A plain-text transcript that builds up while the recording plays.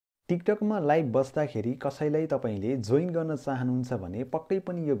टिकटकमा live बस्दाखेरि कसैलाई तपाईले जोइन गर्न चाहनुहुन्छ भने पक्कै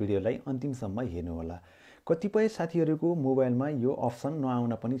पनि यो भिडियोलाई अन्तिमसम्म हेर्नुहोला। कतिपय साथीहरूको मोबाइलमा यो अप्सन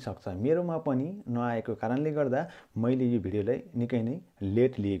नआउन पनि सक्छ। मेरोमा पनि नआएको कारणले गर्दा मैले यो भिडियोलाई निकै नै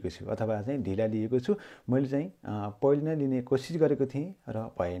लेट लिएको छु अथवा चाहिँ ढिला लिएको छु। मैले चाहिँ पहिले नै लिने कोसिस गरेको थिएँ र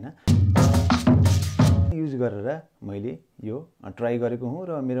भएन। युज गरेर मैले यो ट्राई गरेको हुँ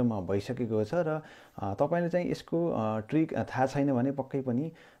र मेरोमा भइसकेको छ र तपाईले चाहिँ यसको ट्रिक थाहा छैन भने पक्कै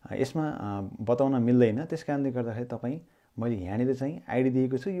पनि यसमा बताउन मिल्दैन। त्यसकारणले गर्दाखेरि तपाई मैले यहाँनिर चाहिँ आइडी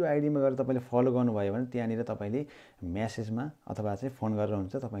दिएको छु। यो आइडीमा गएर तपाईले फलो गर्नुभयो भने त्यहाँनिर तपाईले मेसेजमा अथवा चाहिँ फोन गरेर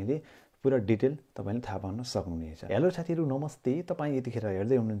हुन्छ तपाईले पुरा डिटेल तपाईले थाहा पाउन सक्नुहुनेछ। हेलो साथीहरु, नमस्ते। तपाई यतिखेर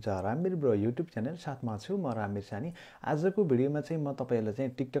हेर्दै हुनुहुन्छ रामवीर ब्रो युट्युब च्यानल। साथमा छु म रामवीर सानी। आजको भिडियोमा चाहिँ म तपाईहरुलाई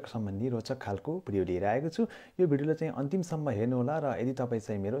चाहिँ टिकटक सम्बन्धी रोचक खालको भिडियो लिएर आएको छु। यो भिडियोलाई चाहिँ अन्तिमसम्म हेर्नु होला र यदि तपाई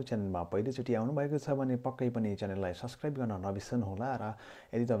चाहिँ मेरो च्यानलमा पहिलोचोटि आउनु भएको छ भने पक्कै पनि च्यानललाई सब्स्क्राइब गर्न नबिर्सनु होला र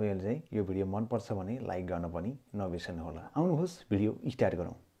यदि तपाईहरुले चाहिँ यो भिडियो मन पर्छ भने लाइक गर्न पनि नबिर्सनु होला। आउनुहोस् भिडियो स्टार्ट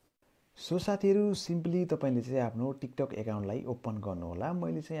गरौँ। सो साथीहरु, सिम्पली तपाईले चाहिँ आफ्नो टिकटक एकाउन्टलाई ओपन गर्नु होला।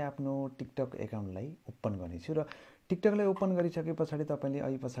 मैले चाहिँ आफ्नो टिकटक एकाउन्टलाई ओपन गर्नेछु र टिकटकलाई ओपन गरिसके पछाडी तपाईले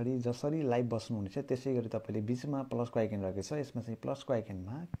अहिले पछाडी जसरी लाइभ बस्नुहुनेछ त्यसै गरी तपाईले बीचमा प्लसको आइकन रहेको छ, यसमा चाहिँ प्लसको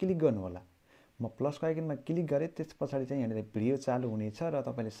आइकनमा क्लिक गर्नु होला। म प्लसको आइकनमा क्लिक गरे त्यस पछाडी चाहिँ यहाँनिर भिडियो चालु हुनेछ र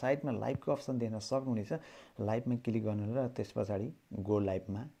तपाईले साइडमा लाइभको अप्सन देख्न सक्नुहुनेछ। लाइभमा क्लिक गर्नु होला र त्यस पछाडी गो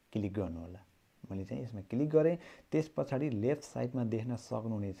लाइभमा क्लिक गर्नु होला। मैले चाहिँ यसमा क्लिक गरेँ। त्यस पछाडी लेफ्ट साइडमा देख्न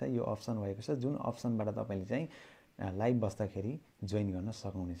सक्नुहुनेछ यो अप्सन भएको छ, जुन अप्सनबाट तपाईले चाहिँ लाइभ बस्दाखेरि जोइन गर्न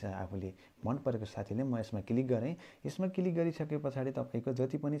सक्नुहुनेछ। आफूले मन परेको साथीले म यसमा क्लिक गरेँ। यसमा क्लिक गरिसके पछाडी तपाईको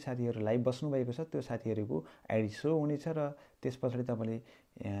जति पनि साथीहरु लाइभ बस्नु भएको छ त्यो साथीहरुको आइडी सो हुनेछ र त्यस पछाडी तपाईले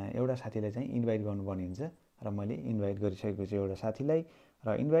एउटा साथीलाई चाहिँ इन्भाइट गर्नुपर्ने हुन्छ र मैले इन्भाइट गरिसकेको छु एउटा साथीलाई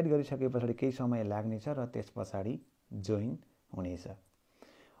र इन्भाइट गरिसके पछाडी केही समय लाग्नेछ र त्यस पछाडी जोइन हुनेछ।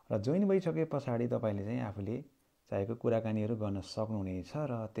 र जोइन भइसके पछाडी तपाईले चाहिँ आफूले चाहेको कुराकानीहरु गर्न सक्नुहुनेछ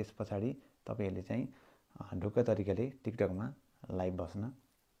र त्यस पछाडी तपाईहरुले चाहिँ ढुक्क तरिकाले टिकटकमा लाइभ बस्न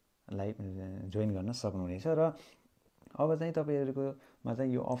जोइन गर्न सक्नुहुनेछ। र अब चाहिँ तपाईहरुकोमा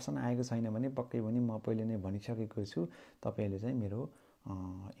चाहिँ यो अप्सन आएको छैन भने पक्कै पनि म पहिले नै भनिसकेको छु, तपाईहरुले चाहिँ मेरो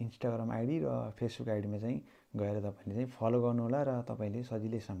इन्स्टाग्राम आइडी र फेसबुक आइडीमा चाहिँ गएर तपाईले चाहिँ फलो गर्नु होला र तपाईले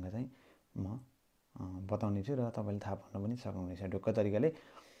सजिलैसँग चाहिँ म बताउने छु र तपाईले थाहा पाउन पनि सक्नुहुनेछ ढुक्क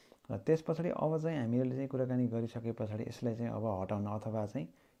तरिकाले। र त्यस पछाडी अब चाहिँ हामीहरूले चाहिँ कुराकानी गरिसके पछाडी यसलाई चाहिँ अब हटाउन अथवा चाहिँ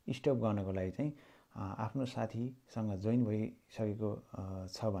स्टप गर्नको लागि चाहिँ आफ्नो साथीसँग जोइन भइसकेको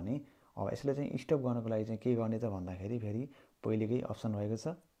छ भने अब यसलाई चाहिँ स्टप गर्नको लागि चाहिँ के गर्ने त भन्दाखेरि फेरि पहिलेकै अप्सन भएको छ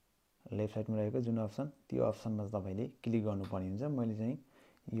लेफ्ट साइडमा रहेको जुन अप्सन, त्यो अप्सनमा तपाईले क्लिक गर्नुपर्ने हुन्छ। मैले चाहिँ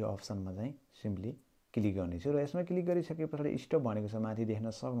यो अप्सनमा चाहिँ सिम्पली क्लिक गर्नेछु र यसमा क्लिक गरिसके पछाडी स्टप भनेको छ माथि देख्न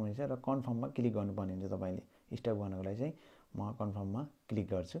सक्नुहुनेछ र कन्फर्ममा क्लिक गर्नुपर्ने हुन्छ। तपाईले स्टप गर्नको लागि चाहिँ म कन्फर्ममा क्लिक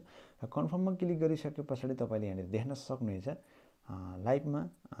गर्छु र कन्फर्ममा क्लिक गरिसके पछाडी तपाईले यहाँनिर देख्न सक्नुहुनेछ लाइभमा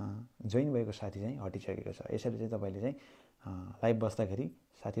जोइन भएको साथी चाहिँ हटिसकेको छ। यसरी चाहिँ तपाईले चाहिँ लाइभ बस्दाखेरि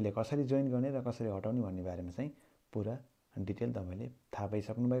साथीले कसरी जोइन गर्ने र कसरी हटाउने भन्ने बारेमा चाहिँ पुरा डिटेल तपाईले थाहा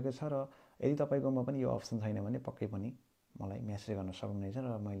पाइसक्नु भएको छ। र यदि तपाईकोमा पनि यो अप्सन छैन भने पक्कै पनि मलाई मेसेज गर्न सक्नुहुनेछ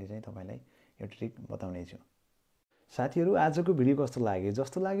र मैले चाहिँ तपाईलाई यो ट्रिक बताउने छु। साथीहरु, आजको भिडियो कस्तो लाग्यो?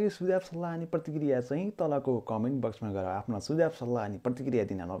 जस्तो लाग्यो सुझाव सल्लाह अनि प्रतिक्रिया चाहिँ तलको कमेन्ट बक्समा गएर आफ्ना सुझाव सल्लाह अनि प्रतिक्रिया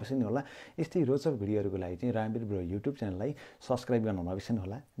दिन नबिर्सनु होला। यस्तै रोचक भिडियोहरुको लागि चाहिँ रामवीर ब्रो युट्युब च्यानललाई सब्स्क्राइब गर्न नबिर्सनु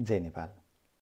होला। जय नेपाल।